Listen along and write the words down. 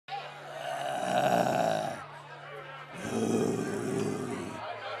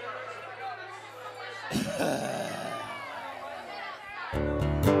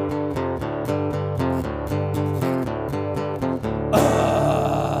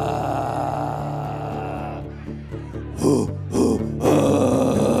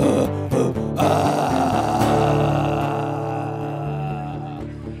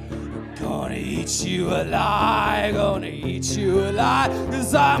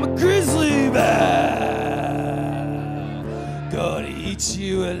'cause I'm a grizzly bear. Gonna eat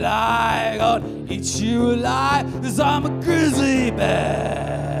you alive, gonna eat you alive, 'cause I'm a grizzly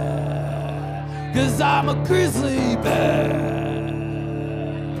bear. 'Cause I'm a grizzly bear.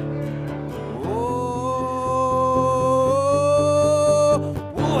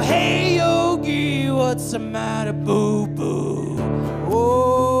 Oh, hey Yogi, what's the matter, boo-boo? Oh,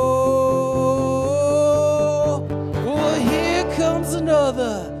 here comes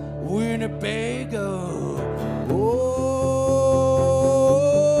another Winnebago. Oh,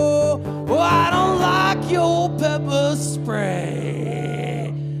 I don't like your pepper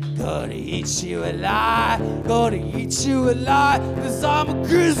spray. Gonna eat you alive, gonna eat you alive, 'cause I'm a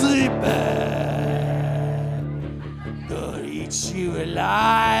grizzly bear. Gonna eat you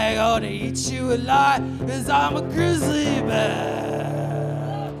alive, gonna eat you alive, 'cause I'm a grizzly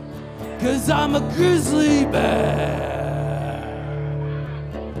bear. 'Cause I'm a grizzly bear.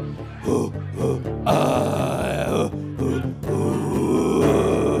 Oh, oh,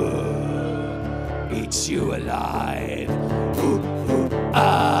 eat you alive.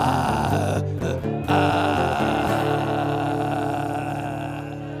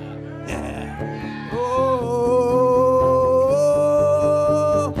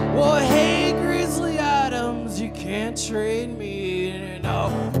 Well, hey, Grizzly Adams, you can't trade me now.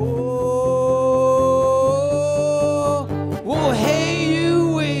 Well, hey, you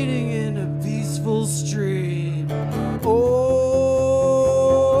waiting in a peaceful street.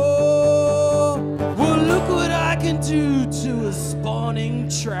 Well, look what I can do to a spawning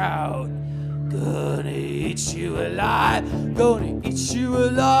trout. Gonna eat you alive, gonna eat you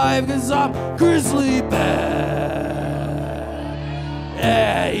alive, 'cause I'm grizzly bear.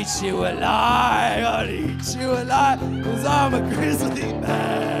 Yeah, eat you alive, gonna eat you alive, 'cause I'm a grizzly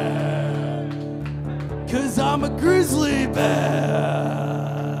bear. 'Cause I'm a grizzly bear.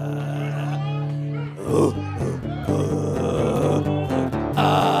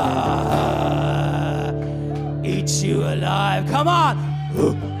 Eat you alive, come on.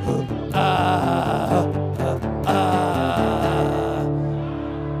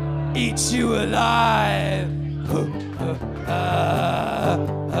 Eat you alive.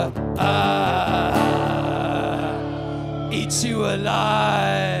 Eat you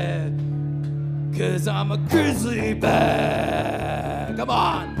alive, 'cause I'm a grizzly bear. Come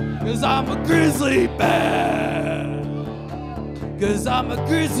on, 'cause I'm a grizzly bear. 'Cause I'm a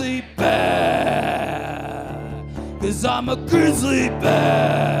grizzly bear. 'Cause I'm a grizzly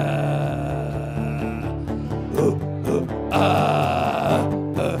bear.